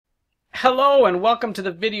Hello and welcome to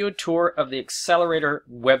the video tour of the Accelerator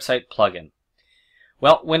website plugin.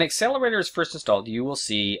 Well, when Accelerator is first installed, you will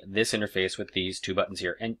see this interface with these two buttons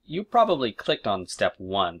here, and you probably clicked on step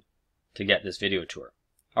 1 to get this video tour.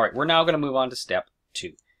 Alright, we're now going to move on to step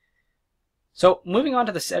 2. So moving on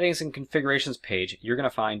to the settings and configurations page, you're going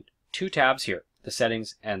to find two tabs here, the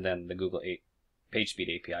settings and then the Google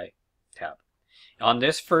PageSpeed API tab. On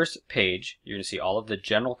this first page, you're going to see all of the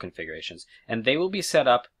general configurations, and they will be set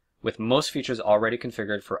up with most features already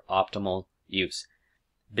configured for optimal use.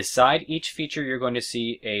 Beside each feature, you're going to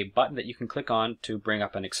see a button that you can click on to bring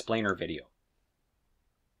up an explainer video.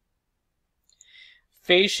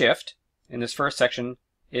 Phase shift, in this first section,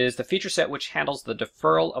 is the feature set which handles the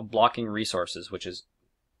deferral of blocking resources, which is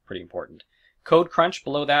pretty important. Code crunch,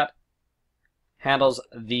 below that, handles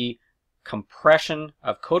the compression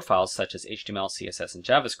of code files such as HTML, CSS, and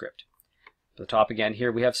JavaScript. At the top again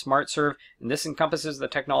here we have Smart Serve, and this encompasses the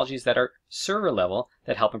technologies that are server level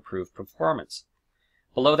that help improve performance.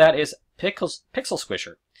 Below that is Pixel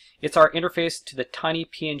Squisher. It's our interface to the tiny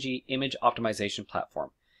PNG image optimization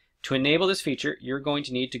platform. To enable this feature, you're going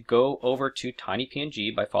to need to go over to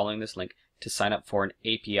TinyPNG by following this link to sign up for an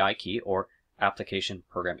API key, or Application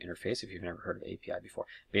Program Interface, if you've never heard of API before.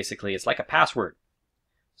 Basically, it's like a password.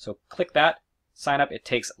 So click that, sign up. It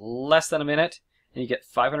takes less than a minute, and you get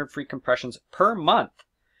 500 free compressions per month.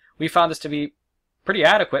 We found this to be pretty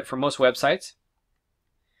adequate for most websites.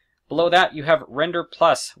 Below that, you have Render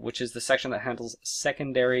Plus, which is the section that handles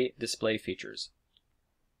secondary display features.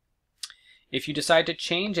 If you decide to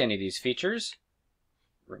change any of these features,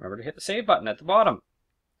 remember to hit the Save button at the bottom.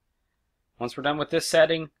 Once we're done with this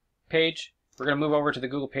setting page, we're going to move over to the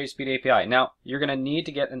Google PageSpeed API. Now, you're going to need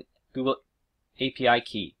to get a Google API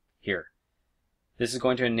key here. This is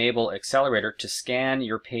going to enable Accelerator to scan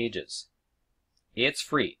your pages. It's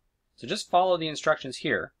free. So just follow the instructions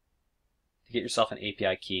here to get yourself an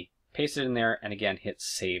API key, paste it in there, and again hit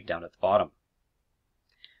Save down at the bottom.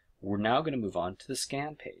 We're now going to move on to the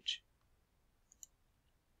scan page.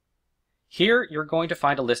 Here you're going to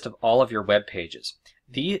find a list of all of your web pages.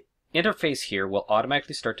 The interface here will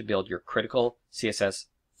automatically start to build your critical CSS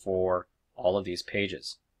for all of these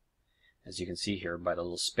pages. As you can see here by the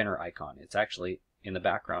little spinner icon, it's actually in the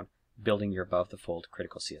background building your above the fold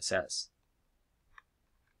critical CSS.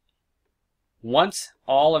 Once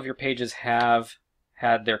all of your pages have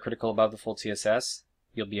had their critical above the fold CSS,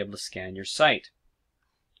 you'll be able to scan your site.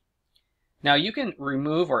 Now you can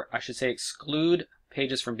remove, or I should say exclude,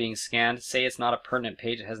 pages from being scanned. Say it's not a pertinent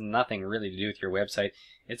page, it has nothing really to do with your website.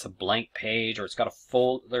 It's a blank page, or it's got a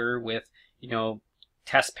folder with,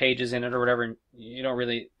 test pages in it or whatever, and you don't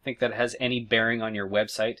really think that it has any bearing on your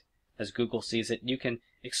website as Google sees it. You can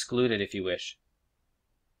exclude it if you wish.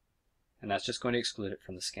 And that's just going to exclude it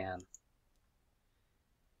from the scan.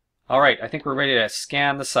 Alright, I think we're ready to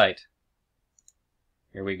scan the site.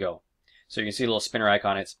 Here we go. So you can see a little spinner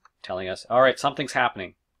icon, it's telling us, alright, something's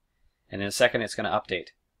happening. And in a second it's going to update.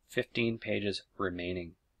 15 pages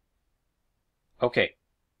remaining. Okay.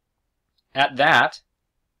 At that,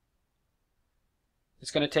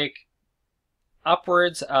 it's going to take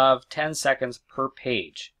upwards of 10 seconds per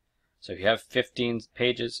page. So if you have 15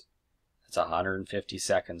 pages, that's 150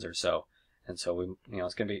 seconds or so. And so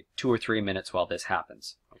it's going to be 2 or 3 minutes while this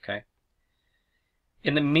happens. Okay.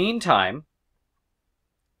 In the meantime,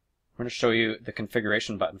 I'm going to show you the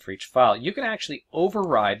configuration button for each file. You can actually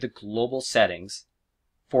override the global settings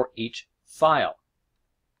for each file.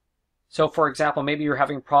 So for example, maybe you're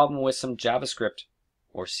having a problem with some JavaScript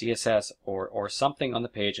or CSS or something on the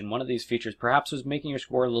page, and one of these features perhaps was making your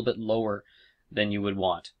score a little bit lower than you would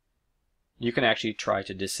want. You can actually try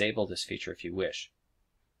to disable this feature if you wish.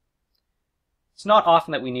 It's not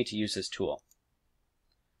often that we need to use this tool,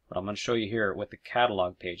 but I'm going to show you here with the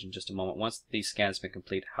catalog page in just a moment, once the scan has been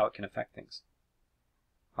complete, how it can affect things.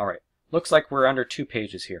 Alright, looks like we're under 2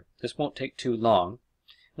 pages here. This won't take too long.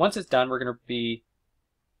 Once it's done, we're going to be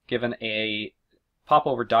given a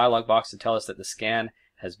pop-over dialog box to tell us that the scan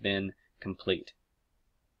has been complete.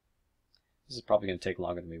 This is probably going to take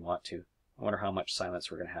longer than we want to. I wonder how much silence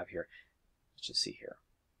we're going to have here. Let's just see here.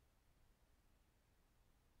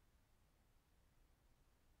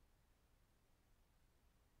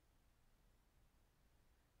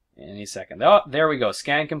 Any second. Oh, there we go.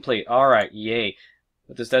 Scan complete. Alright, yay.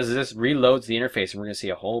 What this does is this reloads the interface, and we're going to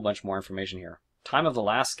see a whole bunch more information here. Time of the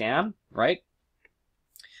last scan, right?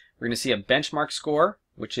 We're going to see a benchmark score,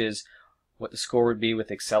 which is what the score would be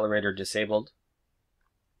with Accelerator disabled,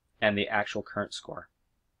 and the actual current score.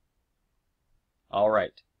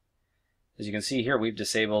 Alright. As you can see here, we've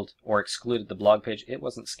disabled or excluded the blog page. It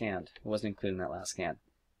wasn't scanned. It wasn't included in that last scan.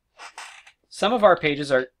 Some of our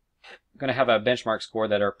pages are going to have a benchmark score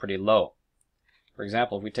that are pretty low. For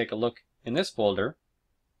example, if we take a look in this folder,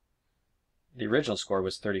 the original score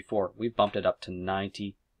was 34. We've bumped it up to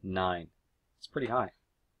 99. It's pretty high.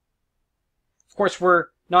 Of course, we're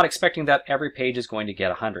not expecting that every page is going to get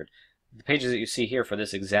 100. The pages that you see here for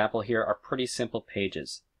this example here are pretty simple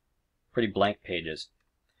pages, pretty blank pages.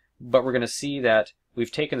 But we're going to see that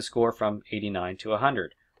we've taken the score from 89 to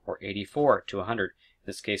 100, or 84 to 100, in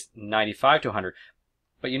this case 95 to 100.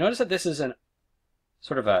 But you notice that this is an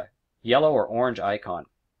sort of a yellow or orange icon.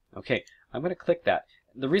 Okay, I'm going to click that.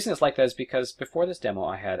 The reason it's like that is because before this demo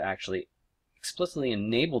I had actually explicitly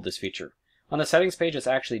enabled this feature. On the settings page it's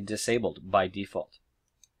actually disabled by default.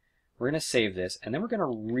 We're going to save this, and then we're going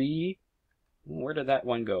to where did that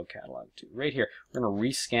one go, catalog to? Right here. We're going to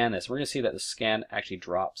rescan this. We're going to see that the scan actually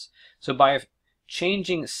drops. So by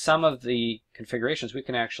changing some of the configurations, we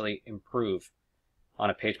can actually improve on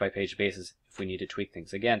a page-by-page basis if we need to tweak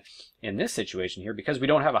things. Again, in this situation here, because we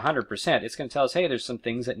don't have 100%, it's going to tell us, hey, there's some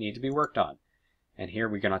things that need to be worked on. And here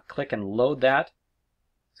we're going to click and load that.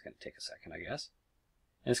 It's going to take a second, I guess.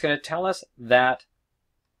 And it's going to tell us that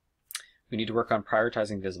we need to work on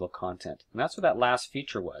prioritizing visible content. And that's what that last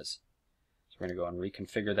feature was. So we're going to go and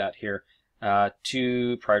reconfigure that here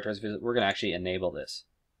to prioritize visible. We're going to actually enable this.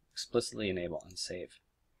 Explicitly enable and save.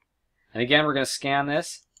 And again, we're going to scan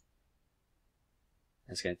this.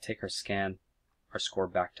 And it's going to take our score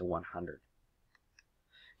back to 100.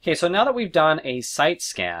 Okay, so now that we've done a site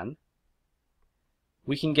scan,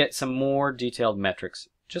 we can get some more detailed metrics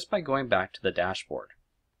just by going back to the dashboard.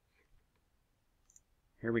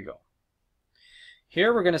 Here we go.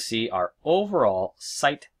 Here we're going to see our overall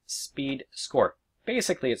site speed score.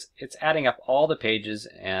 Basically, it's adding up all the pages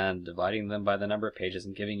and dividing them by the number of pages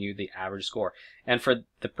and giving you the average score. And for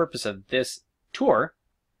the purpose of this tour,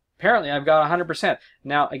 apparently I've got 100%.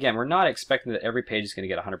 Now, again, we're not expecting that every page is going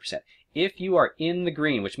to get 100%. If you are in the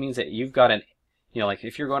green, which means that you've got an, like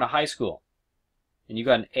if you're going to high school and you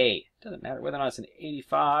got an A, it doesn't matter whether or not it's an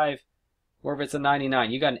 85 or if it's a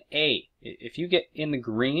 99, you got an A. If you get in the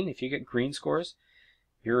green, if you get green scores,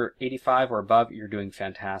 you're 85 or above, you're doing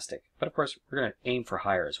fantastic. But of course, we're going to aim for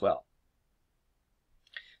higher as well.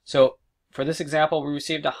 So for this example, we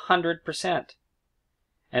received 100%.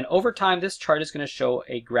 And over time, this chart is going to show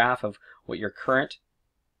a graph of what your current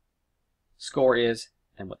score is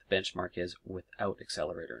and what the benchmark is without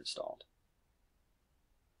Accelerator installed.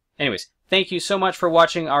 Anyways, thank you so much for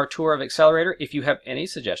watching our tour of Accelerator. If you have any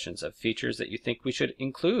suggestions of features that you think we should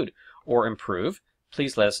include or improve,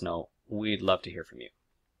 please let us know. We'd love to hear from you.